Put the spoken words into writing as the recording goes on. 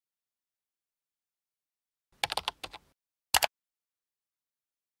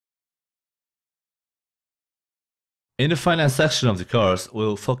In the finance section of the course,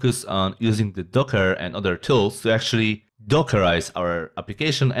 we'll focus on using the Docker and other tools to actually Dockerize our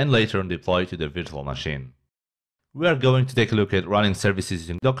application and later on deploy to the virtual machine. We are going to take a look at running services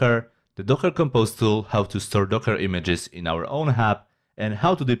using Docker, the Docker Compose tool, how to store Docker images in our own app, and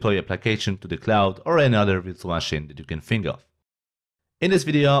how to deploy application to the cloud or any other virtual machine that you can think of. In this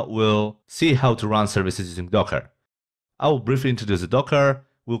video, we'll see how to run services using Docker. I will briefly introduce the Docker,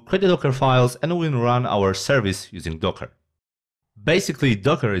 we'll create the Docker files, and we'll run our service using Docker. Basically,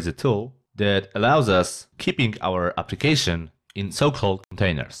 Docker is a tool that allows us keeping our application in so-called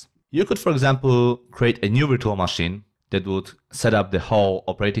containers. You could, for example, create a new virtual machine that would set up the whole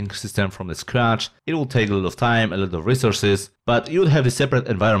operating system from the scratch. It will take a lot of time, a lot of resources, but you would have a separate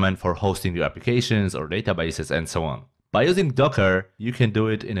environment for hosting your applications or databases and so on. By using Docker, you can do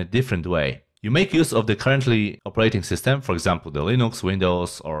it in a different way. You make use of the currently operating system, for example, the Linux,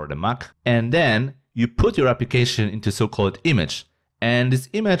 Windows, or the Mac, and then you put your application into so-called image. And this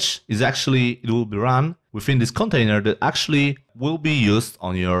image is actually, it will be run within this container that actually will be used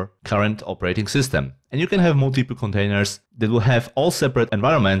on your current operating system. And you can have multiple containers that will have all separate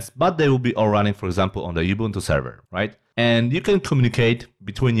environments, but they will be all running, for example, on the Ubuntu server, right? And you can communicate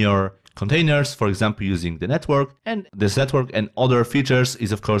between your containers, for example, using the network, and this network and other features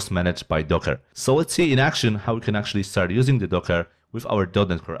is of course managed by Docker. So let's see in action how we can actually start using the Docker with our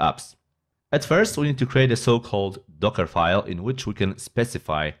 .NET Core apps. At first, we need to create a so-called Dockerfile in which we can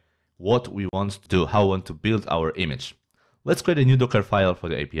specify what we want to do, how we want to build our image. Let's create a new Dockerfile for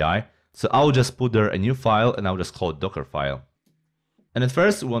the API. So I'll just put there a new file and I'll just call it Dockerfile. And at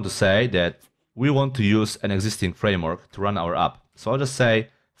first, we want to say that we want to use an existing framework to run our app. So I'll just say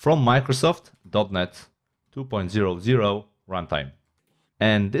from Microsoft.NET 2.00 runtime.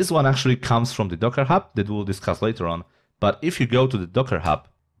 And this one actually comes from the Docker Hub that we'll discuss later on. But if you go to the Docker Hub,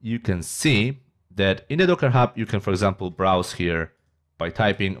 you can see that in the Docker Hub, you can, for example, browse here by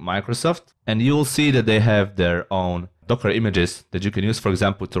typing Microsoft, and you'll see that they have their own Docker images that you can use, for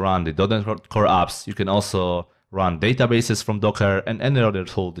example, to run the .NET Core apps. You can also run databases from Docker and any other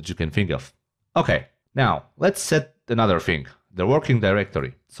tool that you can think of. Okay, now let's set another thing, the working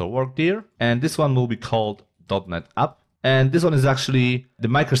directory. So work dir, and this one will be called .NET App. And this one is actually, the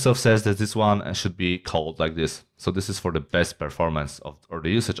Microsoft says that this one should be called like this. So this is for the best performance of, or the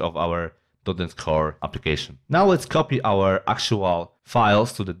usage of our .NET Core application. Now let's copy our actual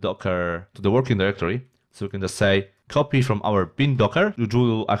files to the Docker, to the working directory. So we can just say copy from our bin Docker, which we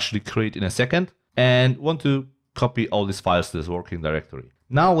will actually create in a second, and want to copy all these files to this working directory.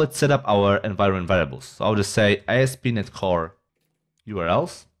 Now let's set up our environment variables. So I'll just say ASP.NET Core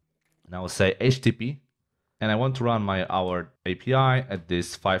URLs, and I will say HTTP. And I want to run our API at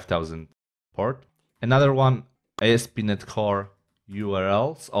this 5000 port. Another one, ASP.NET Core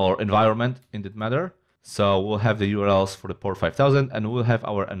URLs or environment in that matter. So we'll have the URLs for the port 5000 and we'll have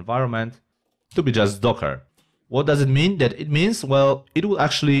our environment to be just Docker. What does it mean? That it means, well, it will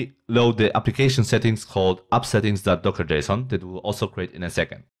actually load the application settings called appsettings.dockerjson that we'll also create in a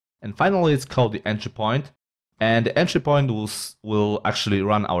second. And finally, it's called the entry point. And the entry point will actually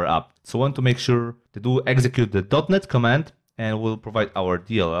run our app. So we want to make sure that we'll execute the .NET command and we'll provide our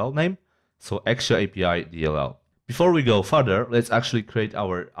DLL name. So Extra API DLL. Before we go further, let's actually create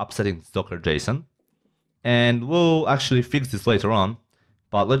our app settings Docker.json. And we'll actually fix this later on,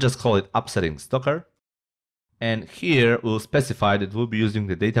 but let's just call it app settings Docker. And here we'll specify that we'll be using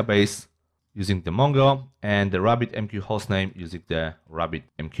the database using the Mongo and the RabbitMQ hostname using the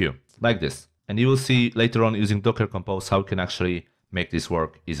RabbitMQ, like this. And you will see later on using Docker Compose how we can actually make this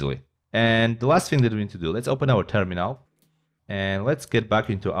work easily. And the last thing that we need to do, let's open our terminal and let's get back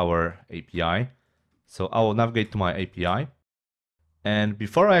into our API. So I will navigate to my API. And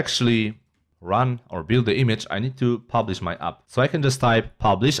before I actually run or build the image, I need to publish my app. So I can just type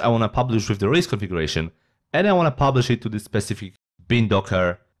publish. I want to publish with the release configuration and I want to publish it to this specific bin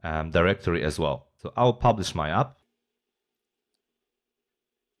Docker directory as well. So I'll publish my app.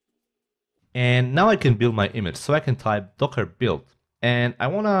 And now I can build my image. So I can type docker build. And I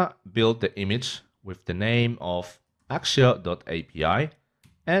want to build the image with the name of axia.api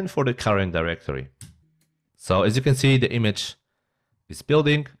and for the current directory. So as you can see, the image is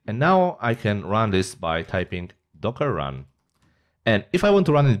building. And now I can run this by typing docker run. And if I want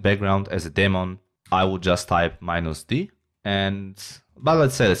to run in the background as a daemon, I would just type -d. But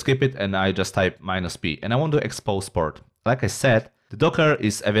let's say let's skip it and I just type -p. And I want to expose port. Like I said, the Docker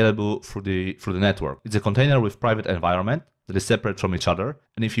is available through the network. It's a container with private environment that is separate from each other.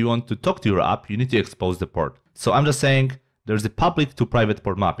 And if you want to talk to your app, you need to expose the port. So I'm just saying there's a public to private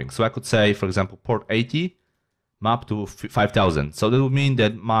port mapping. So I could say, for example, port 80 map to 5000. So that would mean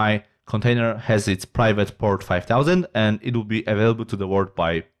that my container has its private port 5000 and it will be available to the world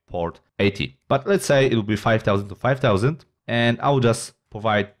by port 80. But let's say it will be 5000 to 5000, and I'll just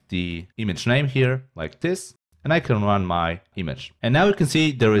provide the image name here like this, and I can run my image. And now you can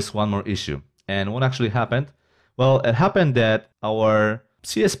see there is one more issue. And what actually happened? Well, it happened that our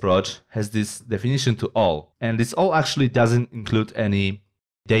CS project has this definition to all, and this all actually doesn't include any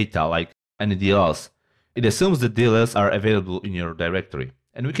data like any DLLs. It assumes the DLLs are available in your directory.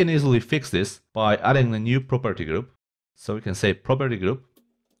 And we can easily fix this by adding a new property group. So we can say property group,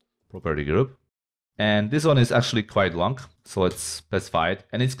 and this one is actually quite long. So let's specify it,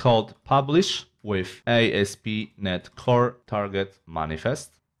 and it's called publish with ASP.NET Core Target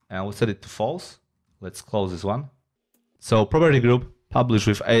Manifest, and we'll set it to false. Let's close this one. So property group publish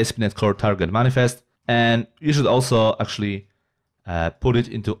with ASP.NET Core Target Manifest, and you should also actually put it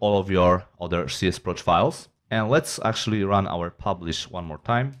into all of your other CSproj files. And let's actually run our publish one more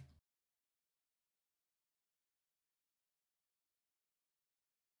time.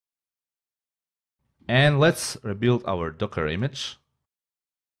 And let's rebuild our Docker image.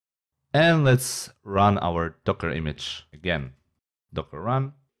 And let's run our Docker image again. Docker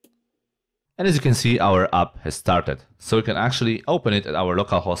run. And as you can see, our app has started. So we can actually open it at our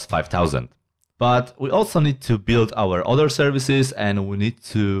localhost 5000. But we also need to build our other services, and we need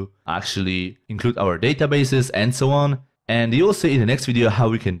to actually include our databases and so on. And you will see in the next video how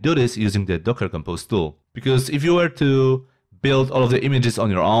we can do this using the Docker Compose tool. Because if you were to build all of the images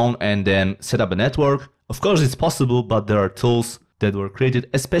on your own and then set up a network, of course it's possible, but there are tools that were created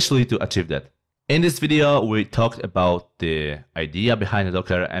especially to achieve that. In this video, we talked about the idea behind the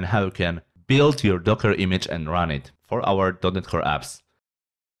Docker and how you can build your Docker image and run it for our .NET Core apps.